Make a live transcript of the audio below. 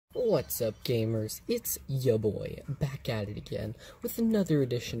What's up, gamers? It's ya boy, back at it again, with another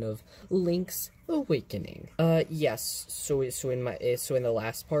edition of Link's Awakening. Yes, so in the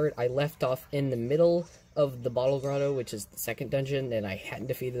last part, I left off in the middle of the Bottle Grotto, which is the second dungeon, and I hadn't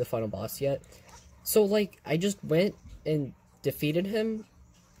defeated the final boss yet. So, like, I just went and defeated him.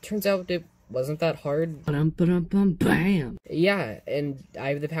 Turns out it wasn't that hard. Bam! Yeah, and I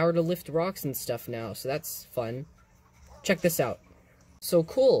have the power to lift rocks and stuff now, so that's fun. Check this out. So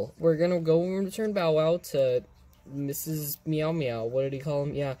cool, we're gonna go and return Bow Wow to Mrs. Meow Meow, what did he call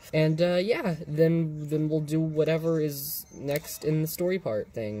him? Yeah. And, yeah, then we'll do whatever is next in the story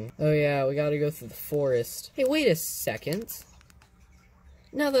part thing. Oh yeah, we gotta go through the forest. Hey, wait a second.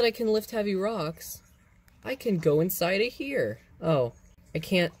 Now that I can lift heavy rocks, I can go inside of here. Oh, I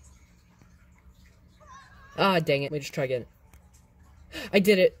can't. Ah, dang it, let me just try again. I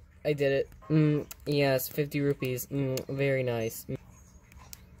did it! I did it. Yes, 50 rupees. Very nice.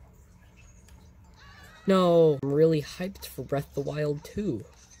 No, I'm really hyped for Breath of the Wild 2.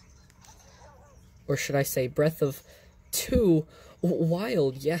 Or should I say Breath of 2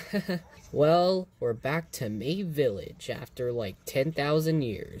 Wild, yeah. Well, we're back to May Village after like 10,000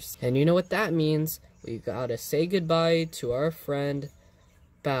 years. And you know what that means? We gotta say goodbye to our friend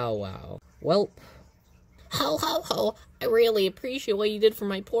Bow Wow. Well, ho ho ho, I really appreciate what you did for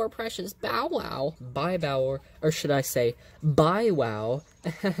my poor precious Bow Wow. Bye Bow, or should I say, bye Wow.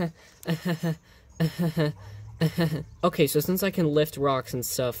 Okay, so since I can lift rocks and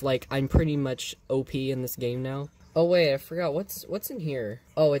stuff, like, I'm pretty much OP in this game now. Oh wait, I forgot, what's in here?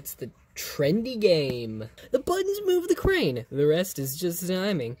 Oh, it's the trendy game. The buttons move the crane. The rest is just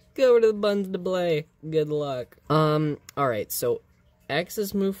timing. Go to the buttons to play. Good luck. Alright, so X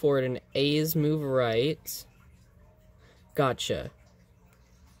is move forward and A is move right. Gotcha.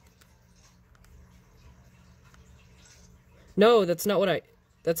 No, that's not what I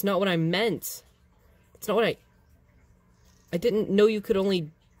meant. That's not what I didn't know you could only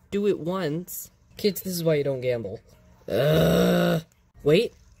do it once. Kids, this is why you don't gamble.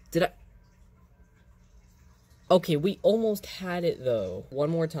 Wait, did I? Okay, we almost had it, though. One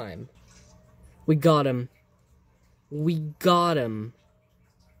more time. We got him. We got him.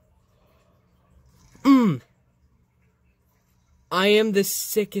 I am the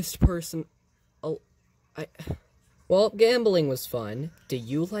sickest person. Oh, Well, gambling was fun. Do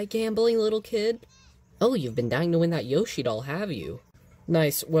you like gambling, little kid? Oh, you've been dying to win that Yoshi doll, have you?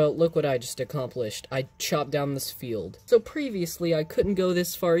 Nice. Well, look what I just accomplished. I chopped down this field. So previously, I couldn't go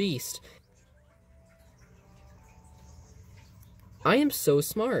this far east. I am so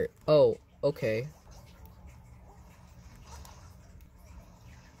smart. Oh, okay.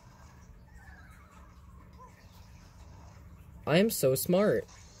 I am so smart.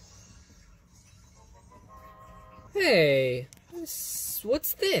 Hey,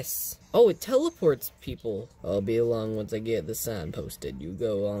 what's this? Oh, it teleports people. I'll be along once I get the sign posted. You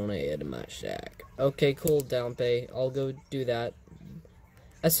go on ahead of my shack. Okay, cool, Downpay. I'll go do that.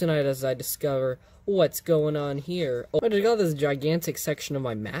 As soon as I discover what's going on here. Oh, I just got this gigantic section of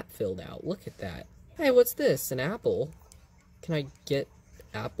my map filled out. Look at that. Hey, what's this? An apple? Can I get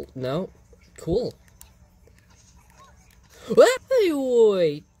apple? No? Cool. Hey,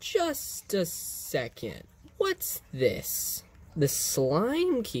 wait, just a second. What's this? The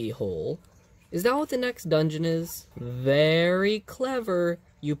slime keyhole? Is that what the next dungeon is? Very clever.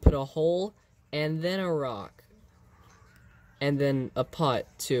 You put a hole, and then a rock. And then a pot,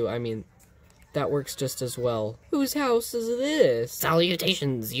 too. I mean, that works just as well. Whose house is this?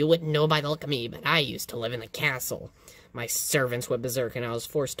 Salutations. You wouldn't know by the look of me, but I used to live in the castle. My servants went berserk, and I was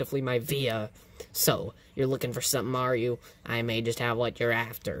forced to flee my villa. So, you're looking for something, are you? I may just have what you're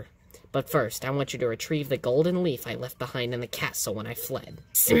after. But first, I want you to retrieve the golden leaf I left behind in the castle when I fled.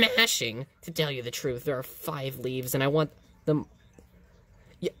 Smashing! To tell you the truth, there are 5 leaves, and I want them...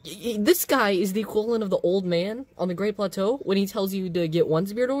 This guy is the equivalent of the old man on the Great Plateau when he tells you to get 1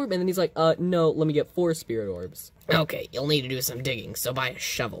 spirit orb, and then he's like, no, let me get 4 spirit orbs. Okay, you'll need to do some digging, so buy a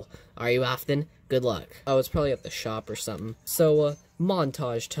shovel. Are you off then? Good luck. Oh, it's probably at the shop or something. So,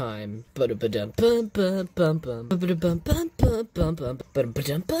 montage time.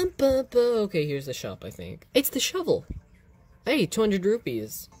 Okay, here's the shop, I think. It's the shovel. Hey, 200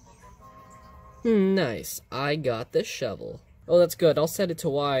 rupees. Nice. I got the shovel. Oh, that's good. I'll set it to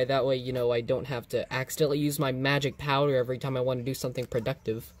Y. That way, you know, I don't have to accidentally use my magic powder every time I want to do something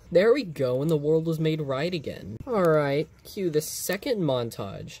productive. There we go, and the world was made right again. Alright, cue the second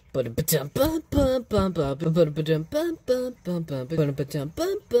montage.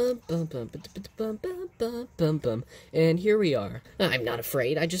 And here we are. I'm not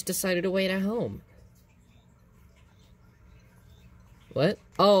afraid. I just decided to wait at home. What?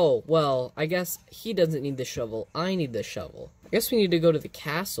 Oh, well, I guess he doesn't need the shovel. I need the shovel. I guess we need to go to the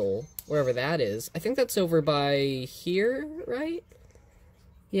castle, wherever that is. I think that's over by here, right?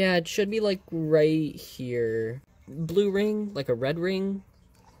 Yeah, it should be, like, right here. Blue ring? Like a red ring?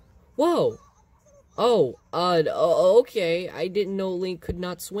 Whoa! Oh, okay. I didn't know Link could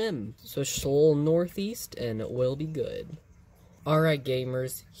not swim. So stroll northeast and we'll be good. Alright,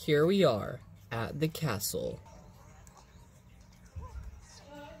 gamers. Here we are at the castle.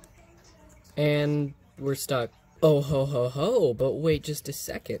 And we're stuck. Oh, ho, ho, ho, but wait just a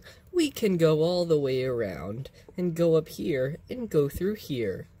second. We can go all the way around and go up here and go through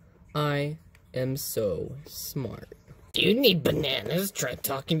here. I am so smart. Do you need bananas? Try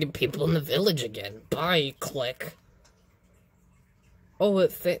talking to people in the village again. Bye, click. Oh,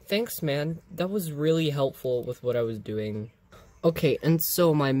 thanks, man. That was really helpful with what I was doing. Okay, and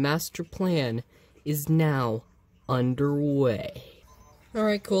so my master plan is now underway.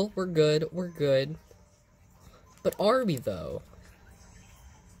 Alright, cool. We're good. We're good. But are we, though?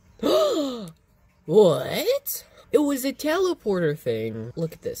 What? It was a teleporter thing.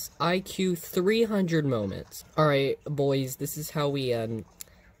 Look at this. IQ 300 moments. Alright, boys, this is how we,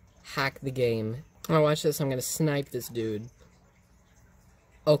 hack the game. Oh, watch this. I'm gonna snipe this dude.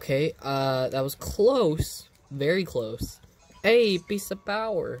 Okay, that was close. Very close. Hey, piece of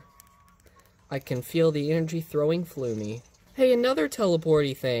power. I can feel the energy throwing through me. Hey, another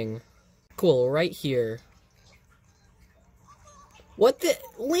teleporty thing. Cool, right here. What the?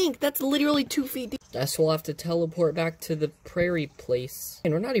 Link, that's literally 2 feet deep. Guess we'll have to teleport back to the prairie place.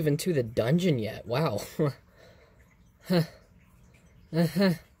 And we're not even to the dungeon yet. Wow.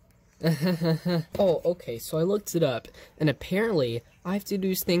 Oh, okay, so I looked it up, and apparently I have to do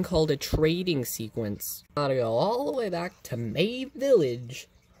this thing called a trading sequence. Gotta go all the way back to May Village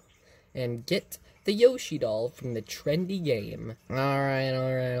and get the Yoshi doll from the trendy game.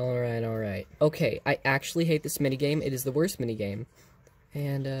 Alright. Okay, I actually hate this minigame. It is the worst minigame.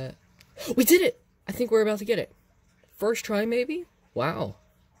 And, we did it! I think we're about to get it. First try, maybe? Wow.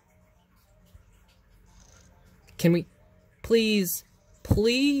 Can we... Please...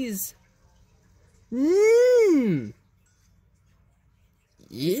 Please.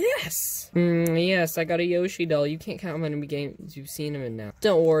 Yes. Yes, I got a Yoshi doll. You can't count how many games you've seen him in now.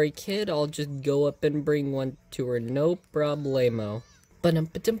 Don't worry, kid. I'll just go up and bring one to her. No problemo.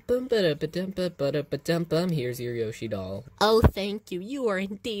 Here's your Yoshi doll. Oh, thank you. You are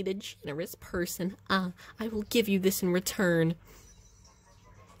indeed a generous person. I will give you this in return.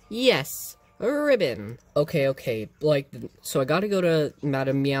 Yes. A ribbon. Okay, like, so I gotta go to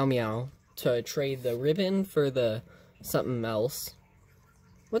Madame Meow Meow to trade the ribbon for the something else.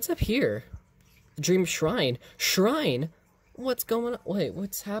 What's up here? The Dream Shrine. Shrine? What's going on? Wait,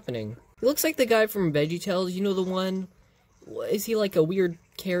 what's happening? He looks like the guy from VeggieTales, you know the one? Is he like a weird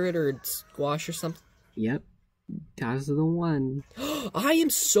carrot or squash or something? Yep, that's the one. I am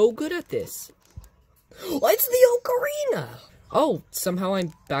so good at this. It's the ocarina! Oh, somehow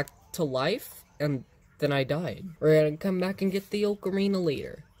I'm back to life, and then I died. We're gonna come back and get the ocarina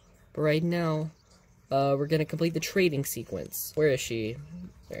later. But right now, we're gonna complete the trading sequence. Where is she?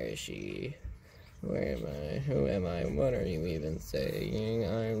 Where is she? Where am I? Who am I? What are you even saying?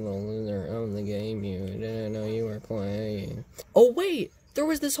 I'm the loser of the game you didn't know you were playing. Oh wait! There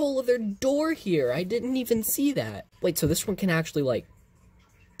was this whole other door here! I didn't even see that! Wait, so this one can actually, like,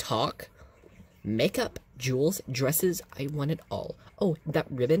 talk? Makeup, jewels, dresses, I want it all. Oh, that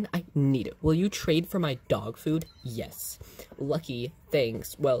ribbon, I need it. Will you trade for my dog food? Yes. Lucky,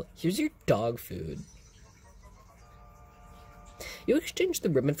 thanks. Well, here's your dog food. You exchange the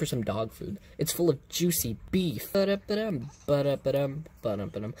ribbon for some dog food. It's full of juicy beef. Oh, I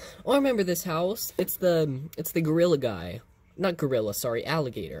remember this house. It's the gorilla guy. Not gorilla, sorry,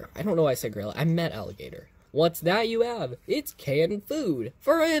 alligator. I don't know why I said gorilla. I meant alligator. What's that you have? It's canned food.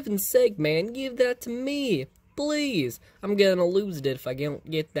 For heaven's sake, man, give that to me. Please. I'm gonna lose it if I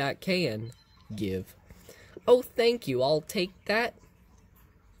don't get that can. Give. Oh, thank you. I'll take that.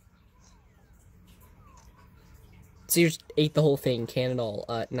 So you just ate the whole thing, can and all.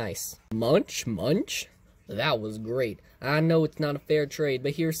 Nice. Munch? That was great. I know it's not a fair trade,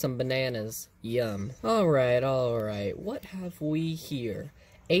 but here's some bananas. Yum. Alright. What have we here?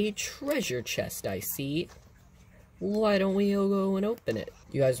 A treasure chest, I see. Why don't we go and open it?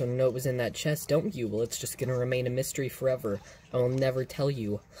 You guys want to know what was in that chest, don't you? Well, it's just gonna remain a mystery forever. I will never tell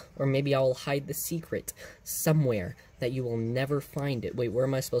you. Or maybe I will hide the secret somewhere that you will never find it. Wait, where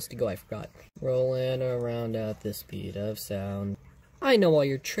am I supposed to go? I forgot. Rolling around at the speed of sound. I know all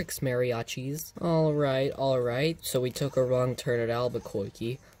your tricks, mariachis. Alright. So we took a wrong turn at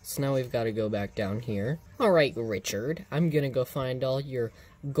Albuquerque, so now we've got to go back down here. Alright, Richard, I'm gonna go find all your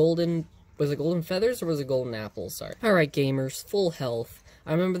golden... Was it golden feathers or was it golden apples? Sorry. Alright, gamers, full health.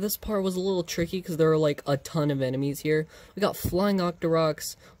 I remember this part was a little tricky because there are like a ton of enemies here. We got flying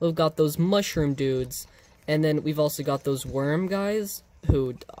octoroks, we've got those mushroom dudes, and then we've also got those worm guys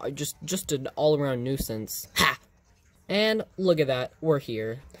who are just an all-around nuisance. Ha! And look at that, we're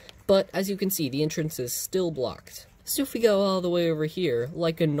here. But as you can see, the entrance is still blocked. So if we go all the way over here,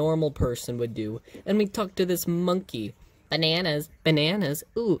 like a normal person would do, and we talk to this monkey. Bananas, bananas,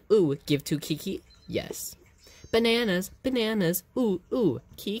 ooh, ooh, give to Kiki? Yes. Bananas, bananas, ooh, ooh,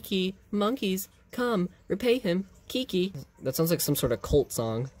 Kiki, monkeys, come, repay him, Kiki. That sounds like some sort of cult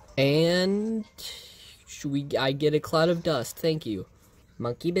song. And... I get a cloud of dust, thank you.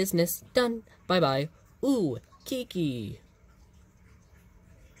 Monkey business, done, bye-bye. Ooh, Kiki.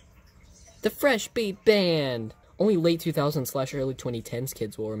 The Fresh Beat Band. Only late 2000s / early 2010s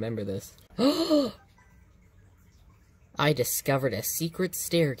kids will remember this. I discovered a secret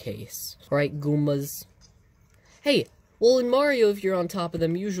staircase. Right, Goombas? Hey, well in Mario if you're on top of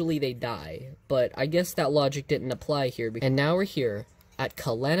them, usually they die. But I guess that logic didn't apply here. And now we're here at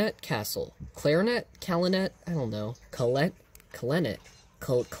Kalanet Castle. Clarinet? Kalanet? I don't know. Kalanet. Calamity.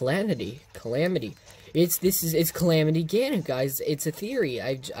 It's Calamity Ganon, guys. It's a theory.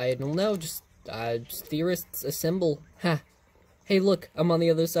 I don't know. Just theorists assemble. Ha. Hey, look. I'm on the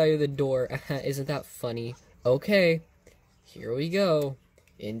other side of the door. Isn't that funny? Okay. Here we go.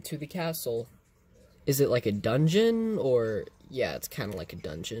 Into the castle. Is it like a dungeon or? Yeah, it's kind of like a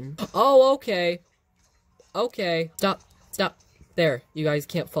dungeon. Oh, okay. Okay. Stop. There. You guys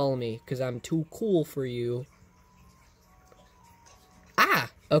can't follow me because I'm too cool for you. Ah!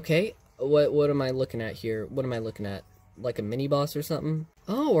 Okay. What am I looking at here? What am I looking at? Like a mini boss or something?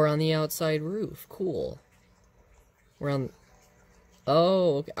 Oh, we're on the outside roof. Cool. We're on...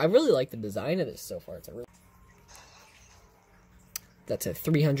 Oh, okay. I really like the design of this so far. It's a really... That's a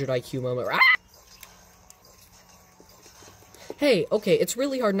 300 IQ moment. Ah! Hey, okay, it's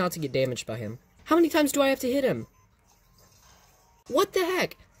really hard not to get damaged by him. How many times do I have to hit him? What the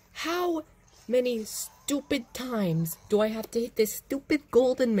heck? How many stupid times do I have to hit this stupid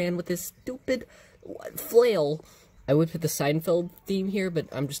golden man with this stupid flail? I would put the Seinfeld theme here, but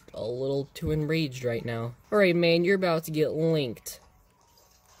I'm just a little too enraged right now. Alright, man, you're about to get linked.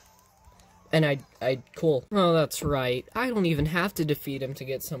 And cool. Oh, that's right. I don't even have to defeat him to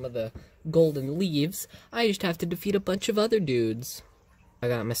get some of the golden leaves. I just have to defeat a bunch of other dudes. I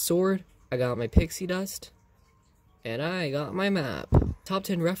got my sword, I got my pixie dust, and I got my map. Top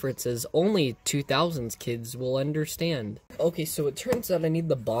 10 references only 2000s kids will understand. Okay, so it turns out I need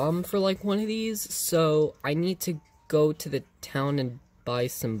the bomb for like one of these, so I need to go to the town and buy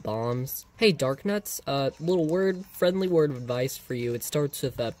some bombs. Hey, Darknuts, little friendly word of advice for you. It starts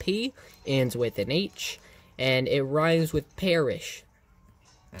with a P, ends with an H, and it rhymes with perish.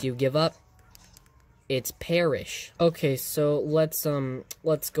 Do you give up? It's perish. Okay, so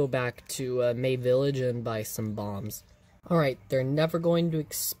let's go back to May Village and buy some bombs. Alright, they're never going to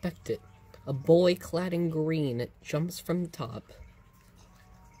expect it. A boy clad in green jumps from the top.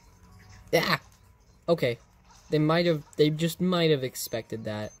 Ah! Okay. They just might have expected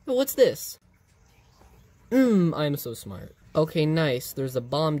that. What's this? I'm so smart. Okay, nice. There's a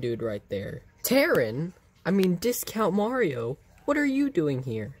bomb dude right there. Terran? I mean, Discount Mario. What are you doing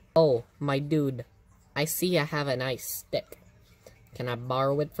here? Oh, my dude. I see you have a nice stick. Can I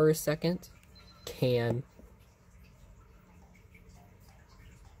borrow it for a second? Can.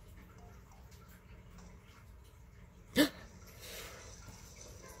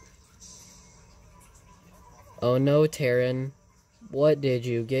 Oh no, Terran. What did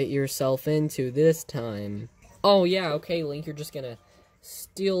you get yourself into this time? Oh yeah, okay, Link, you're just gonna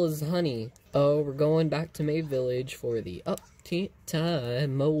steal his honey. Oh, we're going back to May Village for the upkeep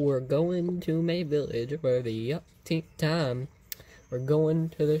time. Oh, we're going to May Village for the upkeep time. We're going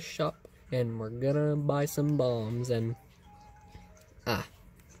to the shop, and we're gonna buy some bombs, and... Ah.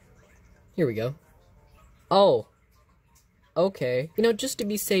 Here we go. Oh. Okay. You know, just to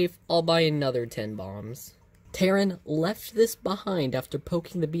be safe, I'll buy another 10 bombs. Terran left this behind after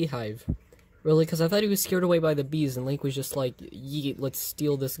poking the beehive. Really? Because I thought he was scared away by the bees, and Link was just like, yeet, let's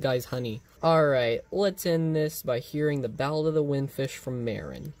steal this guy's honey. Alright, let's end this by hearing the Ballad of the Windfish from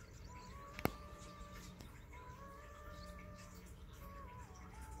Marin.